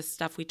what some of the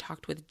stuff we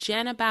talked with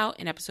Jen about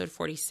in episode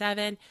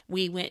 47.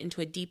 We went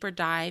into a deeper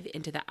dive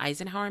into the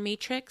Eisenhower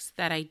matrix,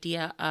 that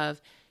idea of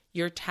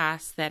your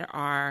tasks that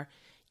are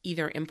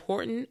either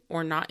important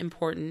or not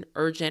important,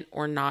 urgent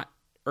or not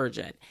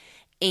urgent.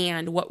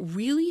 And what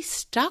really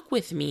stuck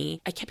with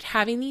me, I kept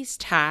having these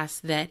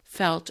tasks that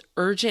felt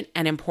urgent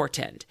and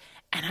important.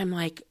 And I'm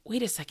like,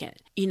 wait a second,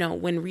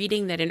 when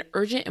reading that an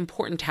urgent,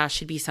 important task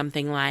should be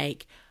something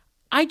like,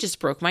 I just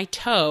broke my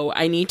toe.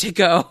 I need to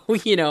go,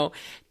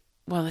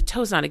 well, a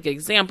toe's not a good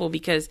example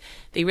because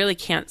they really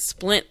can't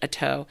splint a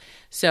toe.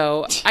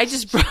 So I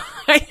just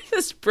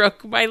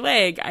broke my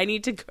leg. I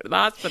need to go to the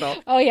hospital.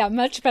 Oh yeah,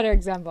 much better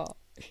example.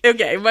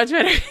 Okay, much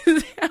better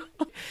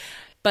example.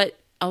 But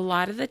a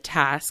lot of the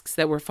tasks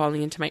that were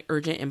falling into my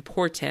urgent,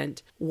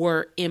 important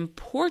were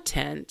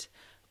important,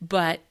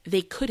 but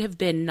they could have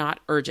been not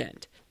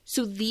urgent.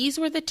 So these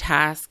were the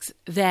tasks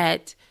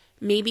that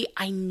maybe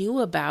I knew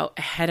about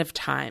ahead of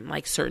time,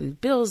 like certain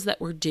bills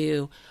that were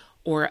due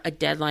or a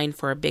deadline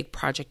for a big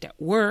project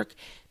at work.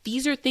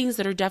 These are things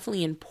that are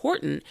definitely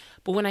important,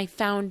 but when I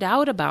found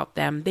out about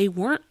them, they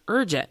weren't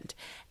urgent.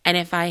 And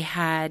if I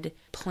had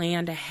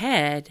planned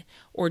ahead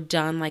or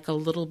done like a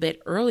little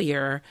bit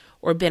earlier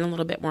or been a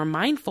little bit more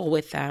mindful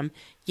with them,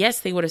 yes,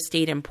 they would have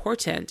stayed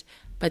important,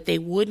 but they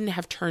wouldn't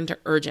have turned to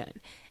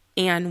urgent.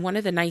 And one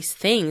of the nice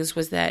things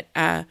was that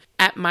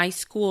at my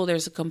school,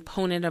 there's a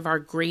component of our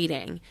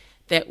grading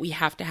that we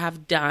have to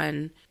have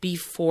done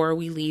before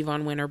we leave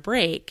on winter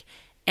break.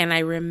 And I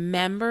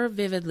remember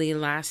vividly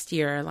last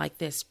year, like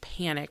this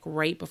panic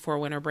right before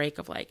winter break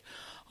of like,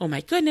 oh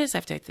my goodness, I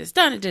have to get this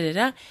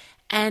done.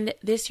 And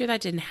this year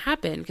that didn't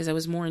happen because I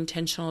was more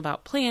intentional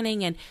about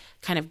planning and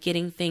kind of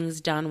getting things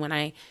done when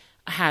I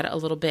had a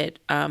little bit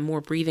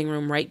more breathing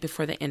room right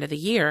before the end of the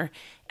year.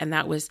 And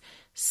that was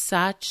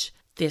such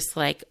this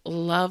like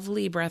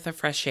lovely breath of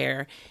fresh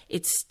air.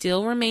 It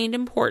still remained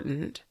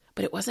important,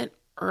 but it wasn't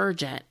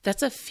urgent.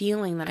 That's a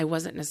feeling that I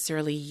wasn't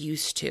necessarily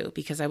used to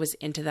because I was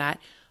into that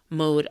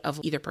mode of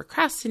either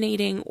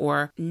procrastinating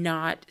or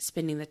not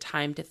spending the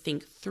time to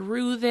think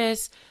through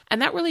this.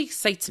 And that really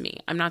excites me.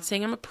 I'm not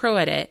saying I'm a pro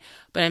at it,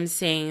 but I'm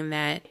saying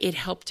that it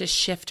helped to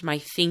shift my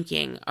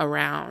thinking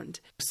around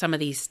some of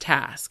these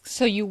tasks.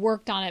 So you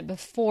worked on it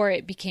before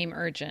it became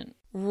urgent.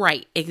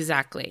 Right,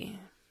 exactly.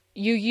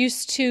 You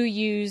used to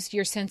use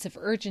your sense of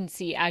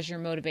urgency as your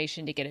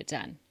motivation to get it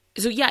done.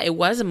 So yeah, it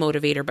was a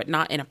motivator, but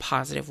not in a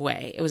positive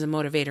way. It was a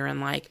motivator in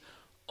like,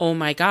 oh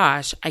my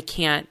gosh, I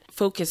can't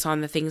focus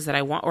on the things that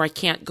I want, or I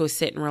can't go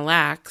sit and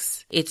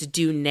relax. It's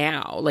due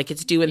now. Like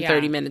it's due in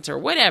 30 minutes or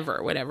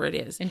whatever it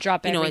is. And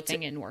drop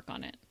everything and work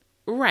on it.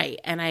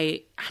 Right. And I'm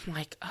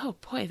like, oh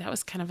boy, that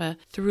was kind of a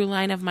through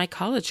line of my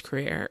college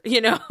career,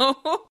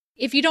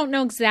 If you don't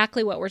know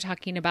exactly what we're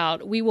talking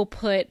about, we will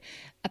put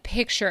a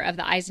picture of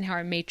the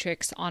Eisenhower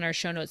Matrix on our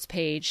show notes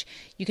page.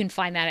 You can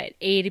find that at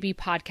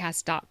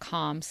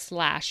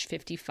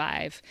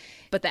a2bpodcast.com/55.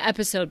 But the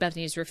episode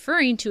Bethany is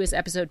referring to is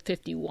episode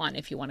 51,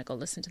 if you want to go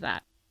listen to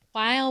that.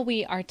 While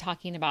we are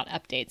talking about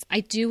updates,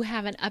 I do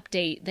have an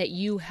update that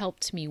you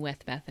helped me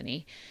with,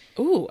 Bethany.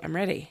 Ooh, I'm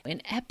ready.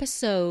 In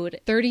episode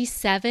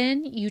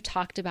 37, you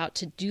talked about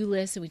to-do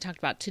lists, and we talked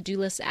about to-do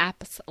list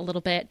apps a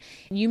little bit.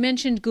 You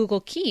mentioned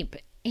Google Keep.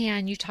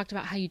 And you talked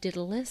about how you did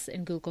a list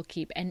in Google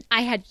Keep. And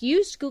I had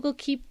used Google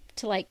Keep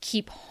to like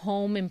keep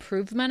home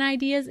improvement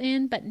ideas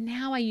in, but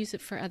now I use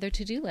it for other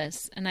to-do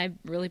lists. And I've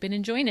really been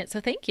enjoying it.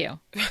 So thank you.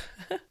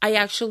 I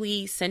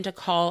actually sent a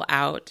call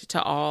out to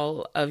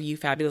all of you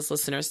fabulous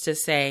listeners to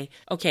say,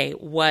 okay,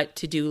 what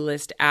to-do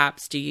list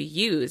apps do you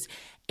use?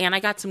 And I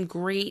got some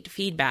great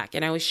feedback.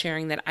 And I was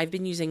sharing that I've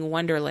been using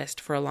Wunderlist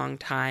for a long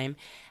time.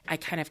 I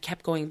kind of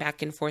kept going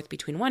back and forth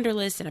between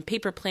Wunderlist and a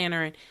paper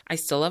planner. And I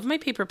still love my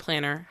paper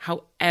planner.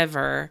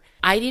 However,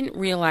 I didn't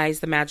realize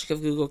the magic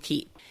of Google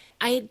Keep.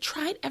 I had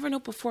tried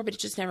Evernote before, but it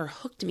just never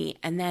hooked me.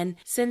 And then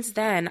since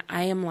then,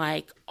 I am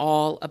like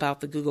all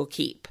about the Google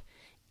Keep.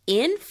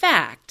 In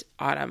fact,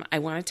 Autumn, I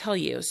want to tell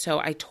you. So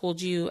I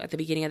told you at the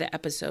beginning of the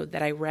episode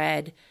that I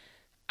read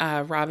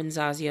Robin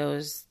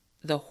Zazio's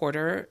The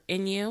Hoarder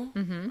in You,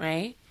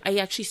 right? I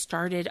actually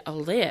started a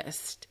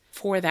list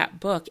for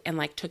that book and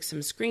like took some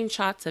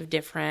screenshots of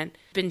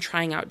been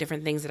trying out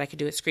different things that I could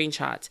do with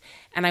screenshots.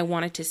 And I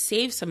wanted to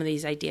save some of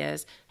these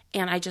ideas.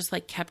 And I just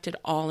like kept it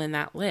all in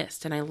that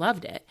list and I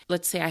loved it.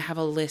 Let's say I have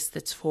a list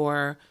that's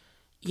for,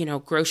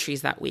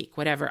 groceries that week,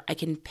 whatever. I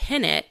can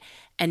pin it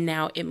and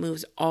now it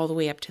moves all the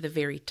way up to the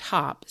very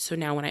top. So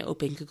now when I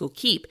open Google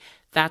Keep,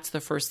 that's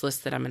the first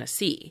list that I'm going to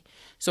see.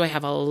 So I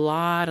have a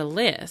lot of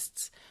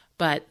lists,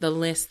 but the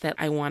list that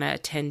I want to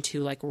attend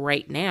to like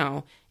right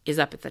now is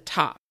up at the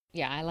top.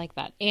 Yeah, I like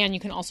that. And you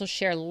can also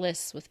share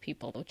lists with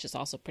people, which is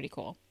also pretty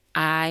cool.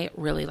 I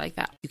really like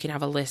that. You can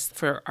have a list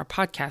for our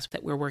podcast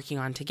that we're working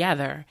on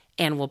together,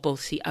 and we'll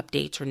both see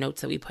updates or notes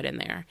that we put in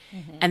there.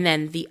 And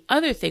then the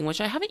other thing, which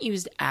I haven't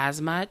used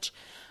as much,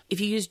 if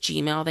you use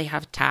Gmail, they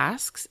have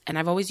tasks, and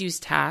I've always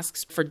used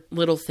tasks for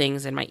little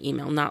things in my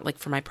email, not like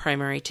for my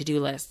primary to-do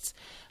lists.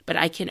 But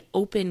I can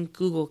open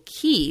Google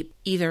Keep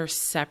either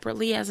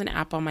separately as an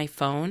app on my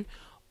phone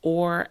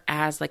or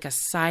as like a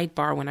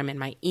sidebar when I'm in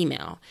my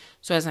email.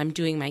 So as I'm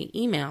doing my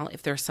email,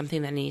 if there's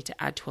something that I need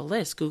to add to a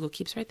list, Google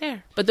Keep's right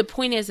there. But the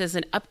point is, as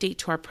an update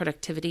to our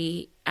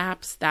productivity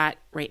apps, that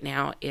right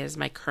now is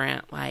my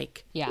current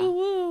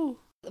woo-woo.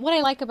 What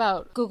I like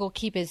about Google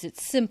Keep is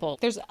it's simple.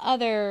 There's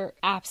other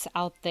apps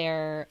out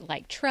there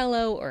like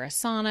Trello or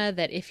Asana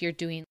that if you're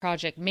doing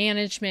project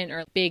management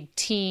or big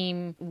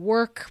team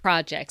work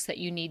projects that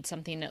you need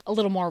something a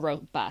little more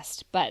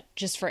robust. But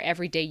just for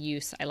everyday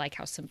use, I like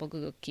how simple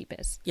Google Keep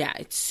is. Yeah,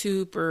 it's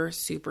super,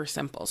 super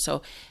simple.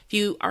 So if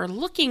you are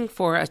looking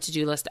for a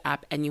to-do list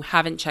app and you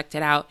haven't check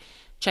it out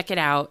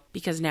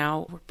because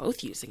now we're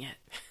both using it.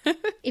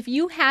 If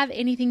you have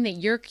anything that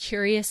you're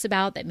curious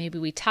about that maybe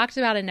we talked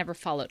about and never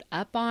followed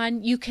up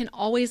on, you can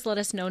always let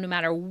us know no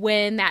matter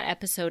when that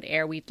episode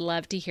airs. We'd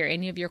love to hear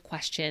any of your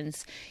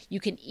questions. You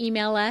can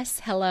email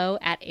us,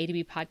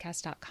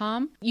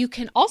 hello@a2bpodcast.com. You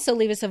can also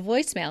leave us a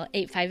voicemail,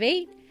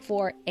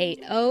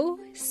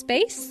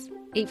 858-480-SPACE.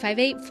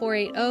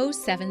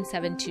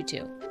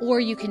 858-480-7722. Or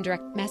you can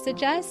direct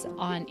message us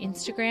on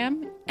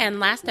Instagram.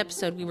 And last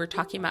episode, we were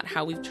talking about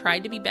how we've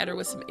tried to be better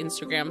with some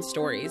Instagram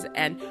stories.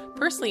 And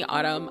personally,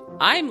 Autumn,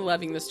 I'm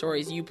loving the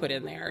stories you put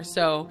in there.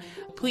 So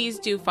please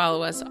do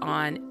follow us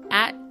on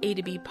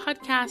 @A2B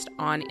Podcast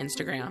on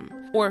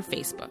Instagram or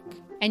Facebook.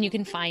 And you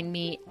can find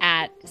me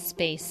at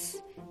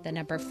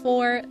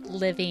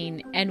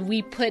space4living. And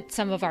we put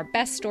some of our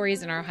best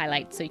stories in our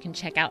highlights, so you can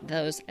check out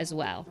those as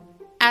well.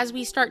 As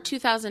we start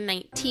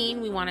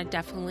 2019, we want to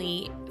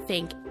definitely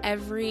thank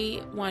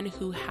everyone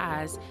who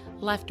has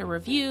left a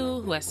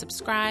review, who has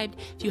subscribed.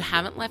 If you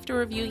haven't left a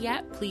review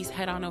yet, please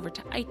head on over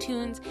to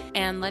iTunes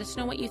and let us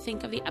know what you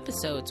think of the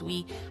episodes.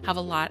 We have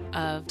a lot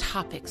of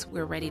topics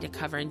we're ready to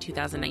cover in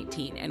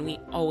 2019, and we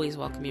always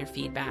welcome your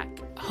feedback.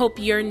 Hope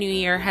your new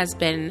year has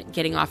been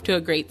getting off to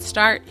a great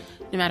start,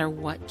 no matter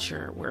what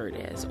your word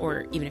is,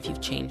 or even if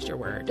you've changed your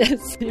word.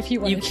 If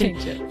you want to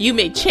change it. You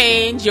may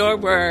change your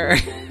word.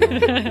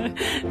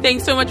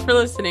 Thanks so much for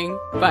listening.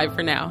 Bye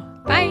for now.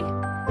 Bye.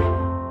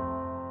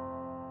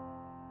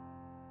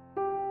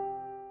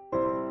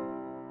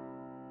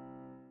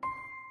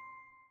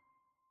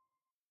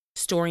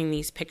 Storing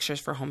these pictures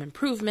for home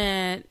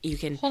improvement. You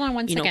can hold on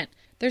one second.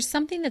 There's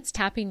something that's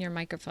tapping your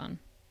microphone.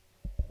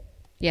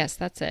 Yes,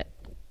 that's it.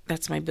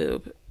 That's my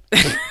boob.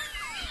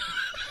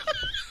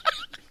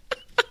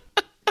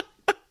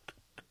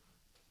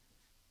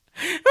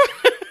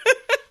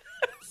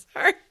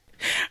 Sorry.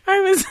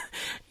 I was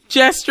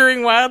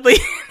gesturing wildly.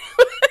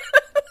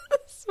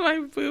 It's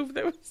my boob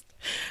that was...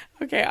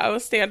 Okay, I will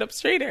stand up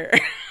straighter.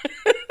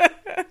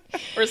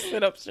 Or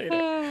sit up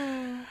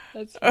straighter.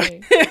 That's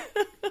funny.